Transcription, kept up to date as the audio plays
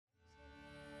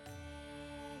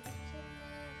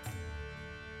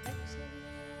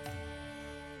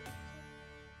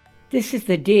This is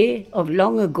the day of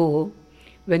long ago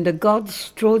when the gods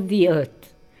strode the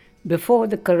earth before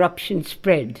the corruption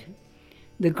spread.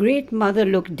 The Great Mother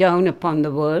looked down upon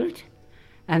the world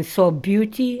and saw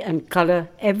beauty and color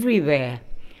everywhere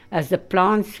as the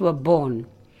plants were born.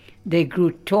 They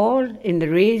grew tall in the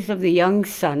rays of the young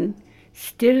sun,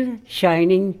 still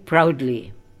shining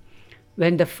proudly.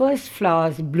 When the first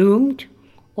flowers bloomed,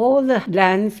 all the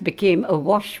lands became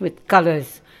awash with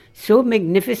colors so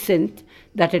magnificent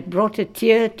that it brought a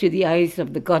tear to the eyes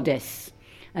of the goddess,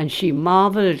 and she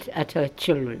marveled at her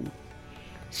children.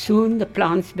 Soon the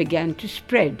plants began to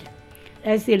spread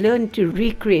as they learned to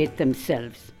recreate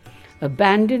themselves.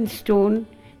 Abandoned stone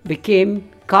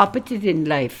became carpeted in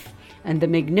life, and the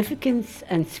magnificence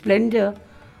and splendor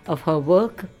of her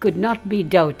work could not be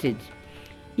doubted.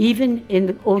 Even in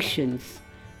the oceans,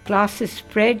 grasses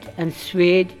spread and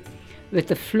swayed with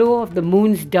the flow of the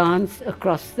moon's dance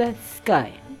across the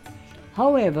sky.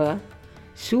 However,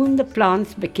 soon the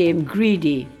plants became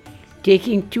greedy,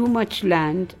 taking too much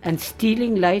land and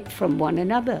stealing light from one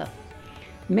another.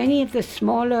 Many of the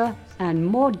smaller and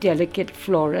more delicate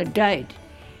flora died,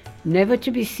 never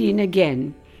to be seen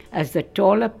again as the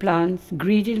taller plants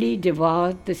greedily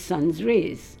devoured the sun's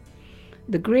rays.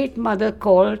 The Great Mother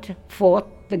called forth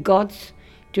the gods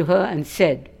to her and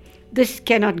said, "This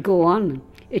cannot go on.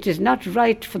 It is not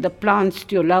right for the plants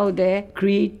to allow their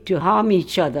greed to harm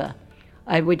each other.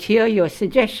 I would hear your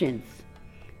suggestions."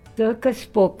 Durga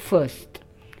spoke first.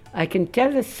 "I can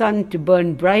tell the sun to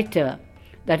burn brighter,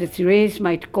 that its rays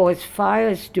might cause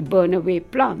fires to burn away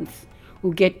plants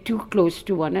who get too close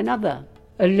to one another."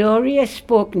 Aluria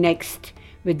spoke next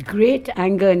with great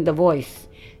anger in the voice.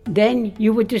 "Then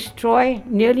you would destroy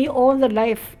nearly all the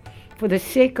life for the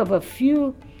sake of a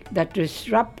few that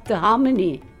disrupt the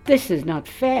harmony. This is not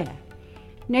fair."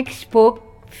 Next spoke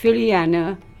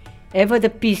Filiana, ever the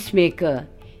peacemaker.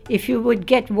 "If you would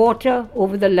get water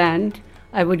over the land,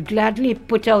 I would gladly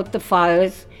put out the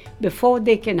fires before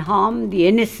they can harm the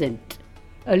innocent."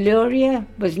 Aluria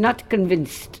was not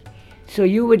convinced. "So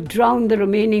you would drown the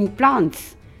remaining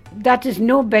plants? That is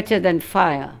no better than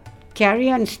fire."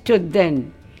 Carrion stood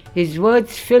then, his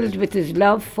words filled with his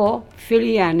love for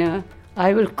Filiana.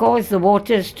 "I will cause the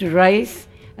waters to rise,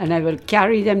 and I will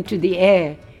carry them to the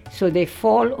air, so they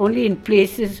fall only in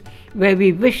places where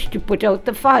we wish to put out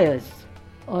the fires."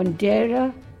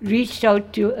 Ondera reached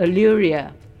out to Aluria.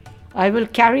 "I will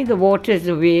carry the waters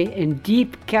away in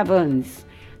deep caverns,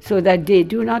 so that they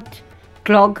do not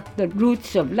clog the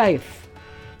roots of life."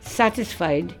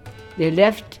 Satisfied, they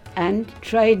left and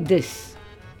tried this.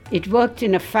 It worked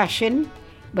in a fashion,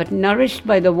 but nourished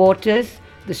by the waters,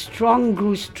 the strong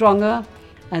grew stronger,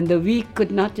 and the weak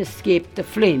could not escape the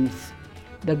flames.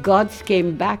 The gods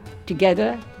came back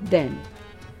together then.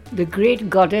 The great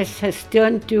goddess has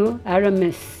turned to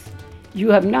Aramis. "You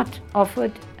have not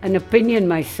offered an opinion,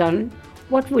 my son.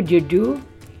 What would you do?"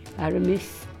 Aramis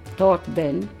thought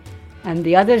then, and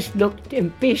the others looked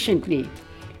impatiently.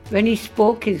 When he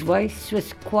spoke, his voice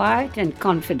was quiet and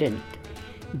confident.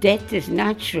 "Death is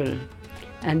natural,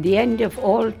 and the end of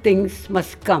all things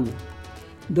must come.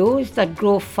 Those that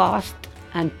grow fast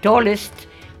and tallest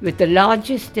with the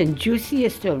largest and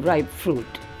juiciest of ripe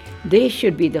fruit, they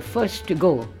should be the first to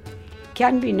go.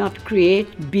 Can we not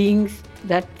create beings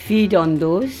that feed on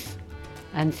those?"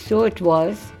 And so it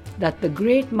was that the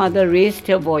Great Mother raised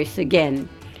her voice again,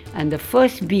 and the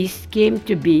first beasts came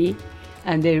to be,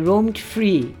 and they roamed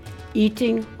free,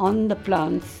 eating on the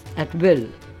plants at will.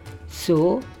 So,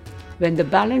 when the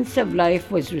balance of life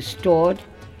was restored,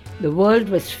 the world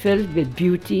was filled with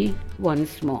beauty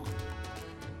once more.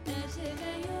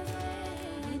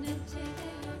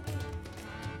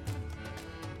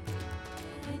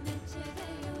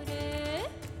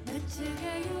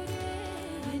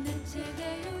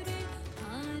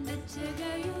 नच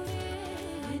गयो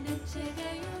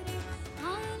रे